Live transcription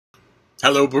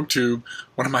Hello, BookTube.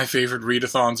 One of my favorite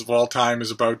readathons of all time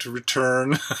is about to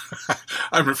return.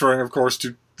 I'm referring, of course,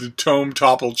 to the Tome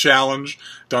Topple challenge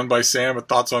done by Sam at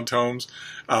Thoughts on Tomes.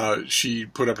 She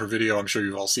put up her video, I'm sure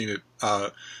you've all seen it,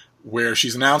 where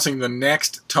she's announcing the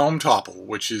next Tome Topple,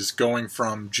 which is going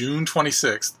from June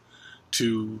 26th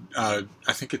to, I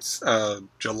think it's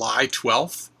July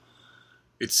 12th.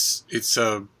 It's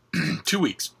 2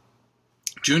 weeks.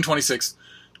 June 26th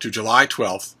to July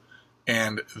 12th.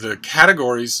 And the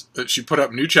categories that she put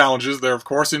up, new challenges, they're of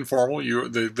course informal.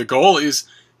 The goal is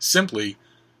simply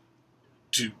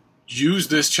to use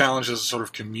this challenge as a sort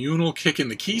of communal kick in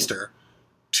the keister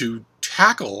to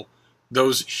tackle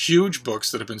those huge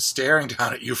books that have been staring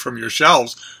down at you from your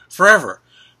shelves forever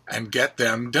and get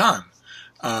them done.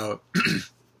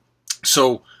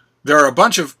 So there are a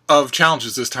bunch of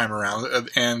challenges this time around,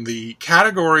 and the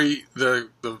category, the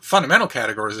fundamental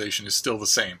categorization is still the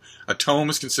same. A tome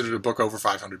is considered a book over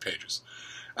 500 pages.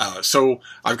 So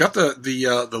I've got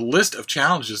the list of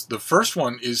challenges. The first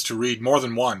one is to read more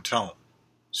than one tome.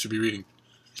 Should be reading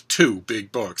 2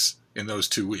 big books in those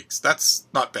 2 weeks. That's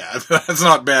not bad. That's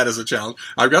not bad as a challenge.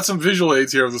 I've got some visual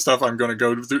aids here of the stuff I'm going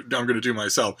to do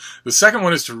myself. The second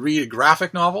one is to read a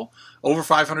graphic novel over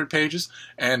 500 pages,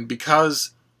 and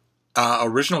because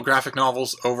original graphic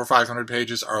novels over 500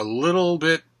 pages are a little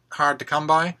bit hard to come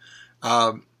by,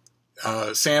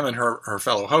 Sam and her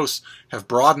fellow hosts have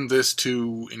broadened this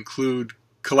to include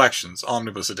collections,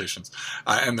 omnibus editions.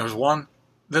 And there's one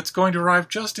that's going to arrive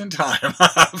just in time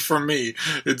for me.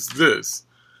 It's this.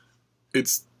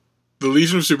 It's the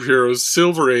Legion of Superheroes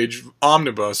Silver Age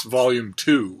Omnibus Volume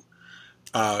 2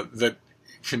 that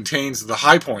contains the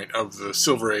high point of the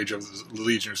Silver Age of the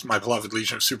Legion, my beloved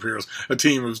Legion of Superheroes, a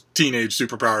team of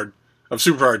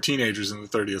superpowered teenagers in the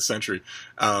 30th century.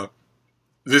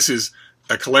 This is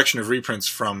a collection of reprints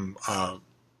from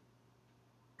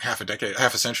half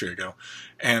a century ago,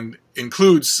 and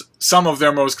includes some of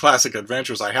their most classic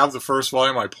adventures. I have the first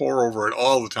volume. I pore over it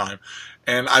all the time,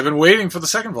 and I've been waiting for the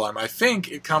second volume. I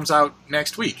think it comes out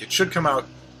next week. It should come out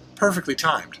perfectly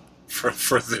timed for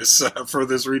this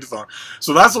readathon.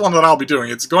 So that's the one that I'll be doing.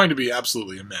 It's going to be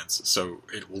absolutely immense. So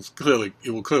it will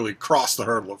clearly cross the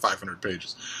hurdle of 500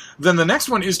 pages. Then the next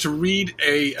one is to read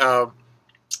a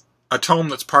tome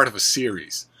that's part of a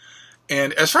series.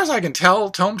 And as far as I can tell,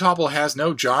 Tome Topple has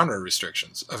no genre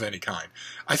restrictions of any kind.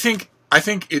 I think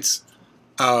it's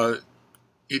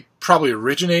it probably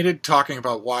originated talking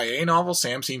about YA novels.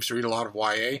 Sam seems to read a lot of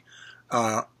YA,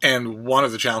 and one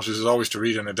of the challenges is always to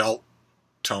read an adult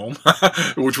tome,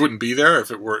 which wouldn't be there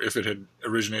if it had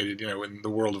originated, in the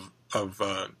world of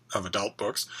adult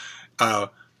books.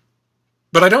 But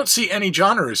I don't see any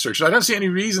genre restrictions. I don't see any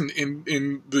reason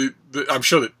in the I'm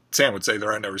sure that Sam would say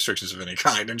there are no restrictions of any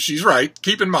kind, and she's right.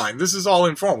 Keep in mind, this is all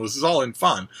informal. This is all in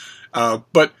fun.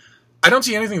 But I don't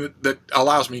see anything that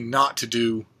allows me not to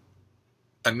do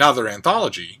another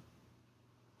anthology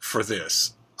for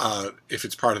this, if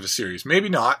it's part of a series. Maybe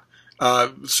not.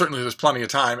 Certainly there's plenty of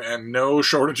time and no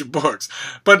shortage of books.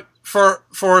 But for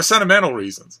sentimental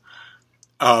reasons,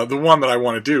 the one that I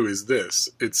want to do is this.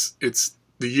 It's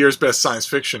the year's best science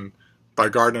fiction by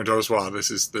Gardner Dozois.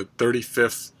 This is the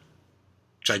 35th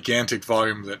gigantic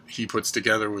volume that he puts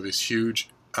together with his huge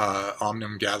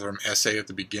Omnium Gatherum essay at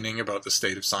the beginning about the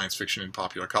state of science fiction in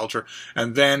popular culture,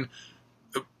 and then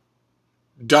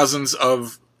dozens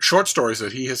of short stories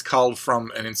that he has culled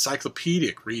from an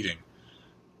encyclopedic reading.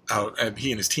 And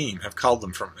he and his team have culled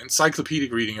them from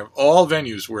encyclopedic reading of all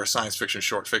venues where science fiction,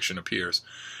 short fiction appears.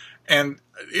 And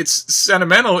it's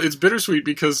sentimental, it's bittersweet,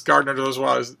 because Gardner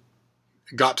Dozois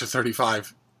got to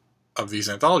 35 of these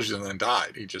anthologies and then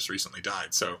died. He just recently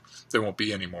died, so there won't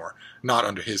be any more. Not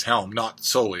under his helm, not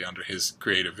solely under his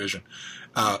creative vision.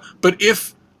 But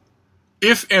if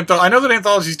I know that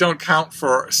anthologies don't count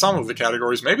for some of the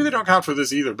categories. Maybe they don't count for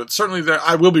this either, but certainly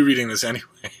I will be reading this anyway.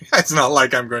 It's not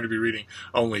like I'm going to be reading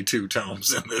only 2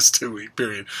 tomes in this 2-week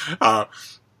period. But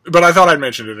I thought I'd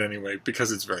mention it anyway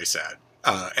because it's very sad.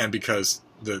 And because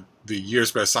the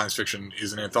year's best science fiction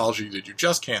is an anthology that you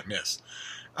just can't miss.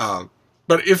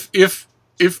 But if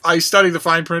I study the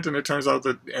fine print and it turns out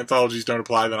that anthologies don't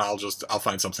apply, then I'll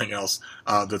find something else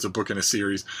that's a book in a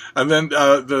series. And then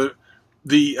the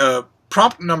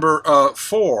prompt number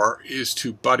 4 is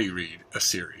to buddy read a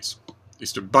series.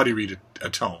 Is to buddy read a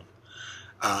tome,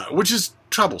 which is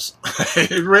troublesome.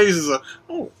 It raises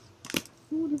what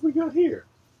have we got here?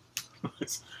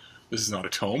 This is not a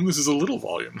tome. This is a little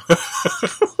volume.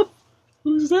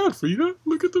 Who's that, Frida?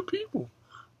 Look at the people.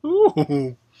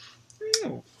 Oh.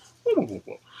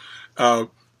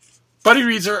 Buddy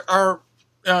reads are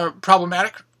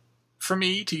problematic for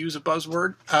me, to use a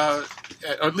buzzword.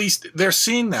 At least they're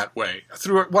seen that way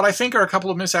through what I think are a couple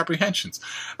of misapprehensions.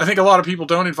 I think a lot of people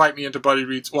don't invite me into buddy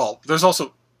reads. Well, there's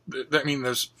also, I mean,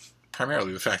 there's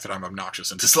primarily the fact that I'm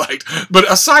obnoxious and disliked.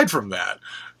 But aside from that,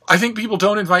 I think people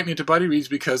don't invite me into buddy reads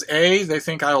because A, they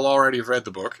think I'll already have read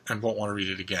the book and won't want to read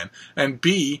it again, and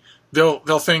B, they'll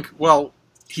think, well,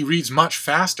 he reads much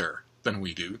faster than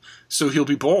we do, so he'll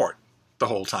be bored the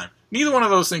whole time. Neither one of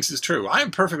those things is true. I am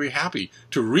perfectly happy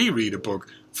to reread a book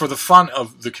for the fun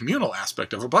of the communal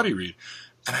aspect of a buddy read.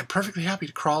 And I'm perfectly happy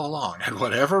to crawl along at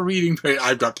whatever reading page.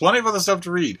 I've got plenty of other stuff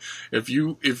to read.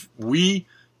 If we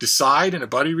decide in a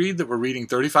buddy read that we're reading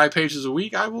 35 pages a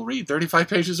week, I will read 35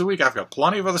 pages a week. I've got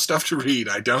plenty of other stuff to read.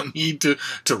 I don't need to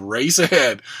race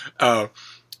ahead. But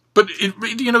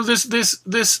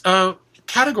this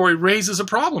category raises a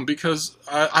problem because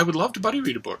I would love to buddy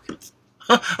read a book.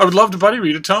 I would love to buddy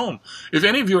read a tome. If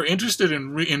any of you are interested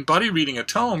in buddy reading a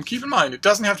tome, keep in mind it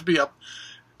doesn't have to be up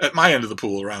at my end of the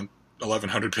pool around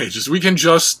 1,100 pages. We can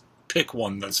just pick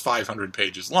one that's 500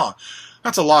 pages long.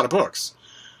 That's a lot of books.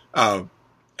 And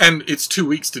it's 2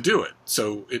 weeks to do it,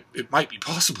 so it might be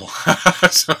possible.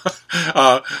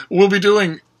 We'll be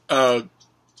doing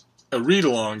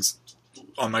read-alongs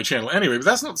on my channel anyway, but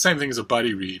that's not the same thing as a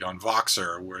buddy read on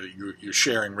Voxer, where you're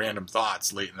sharing random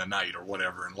thoughts late in the night or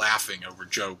whatever, and laughing over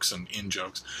jokes and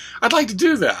in-jokes. I'd like to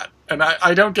do that, and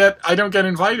I don't get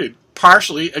invited,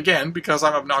 partially, again, because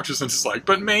I'm obnoxious and disliked,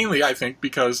 but mainly, I think,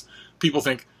 because people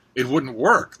think it wouldn't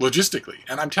work logistically,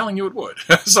 and I'm telling you it would.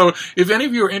 So, if any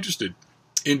of you are interested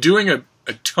in doing a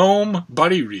tome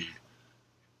buddy read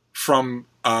from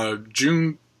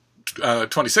June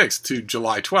 26th to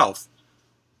July 12th,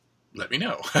 let me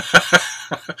know.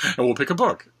 And we'll pick a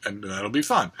book, and that'll be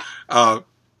fun. And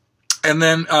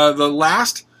then the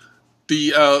last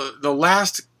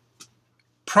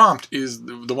prompt is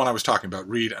the one I was talking about,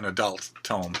 read an adult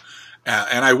tome.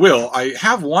 And I will. I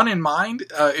have one in mind.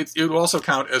 It will also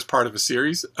count as part of a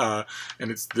series. And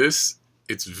it's this.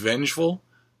 It's Vengeful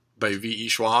by V.E.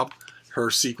 Schwab,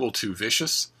 her sequel to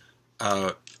Vicious,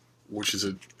 which is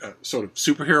a sort of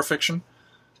superhero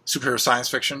science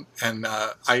fiction, and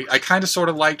I kind of sort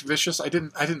of liked Vicious. I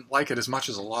didn't like it as much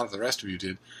as a lot of the rest of you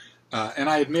did, and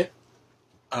I admit,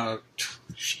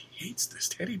 she hates this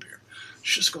teddy bear.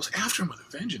 She just goes after him with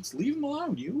a vengeance. Leave him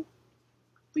alone, you.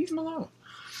 Leave him alone.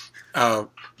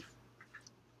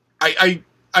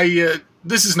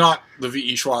 This is not the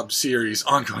V.E. Schwab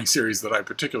ongoing series that I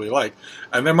particularly like,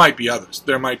 and there might be others.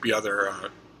 There might be other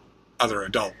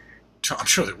adult. I'm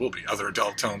sure there will be other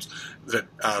adult tomes that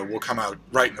will come out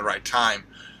right in the right time.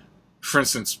 For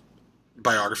instance,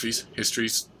 biographies,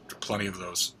 histories, plenty of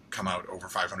those come out over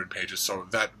 500 pages. So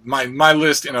that my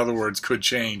list, in other words, could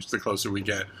change the closer we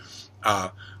get.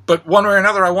 But one way or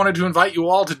another, I wanted to invite you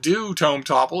all to do Tome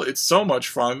Topple. It's so much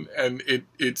fun, and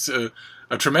it's a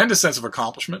tremendous sense of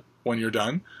accomplishment when you're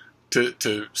done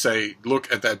to say,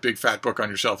 look at that big fat book on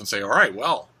your shelf and say, all right,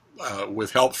 well,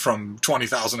 with help from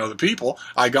 20,000 other people,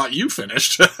 I got you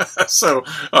finished. So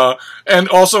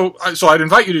I'd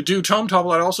invite you to do Tome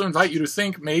Topple. I'd also invite you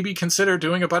to maybe consider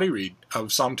doing a buddy read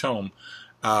of some tome.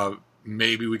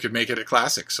 Maybe we could make it a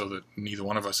classic so that neither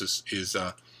one of us is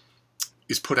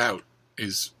put out,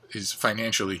 is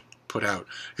financially put out.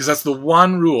 Because that's the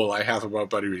one rule I have about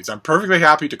buddy reads. I'm perfectly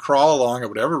happy to crawl along at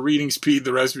whatever reading speed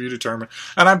the rest of you determine,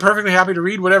 and I'm perfectly happy to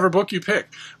read whatever book you pick,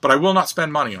 but I will not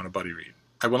spend money on a buddy read.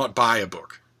 I will not buy a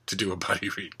book to do a buddy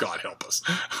read. God help us.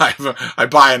 I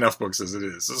buy enough books as it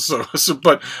is.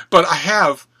 But I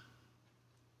have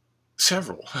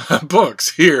several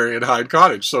books here in Hyde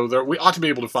Cottage, so we ought to be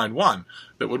able to find one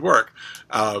that would work.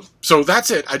 So that's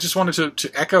it. I just wanted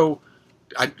to echo.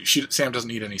 Sam doesn't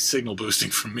need any signal boosting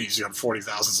from me. She's got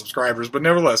 40,000 subscribers, but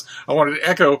nevertheless, I wanted to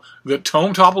echo that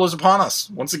Tome Topple is upon us.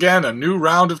 Once again, a new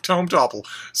round of Tome Topple.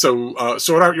 So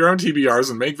sort out your own TBRs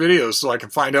and make videos so I can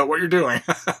find out what you're doing.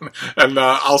 And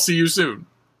I'll see you soon.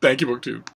 Thank you, BookTube.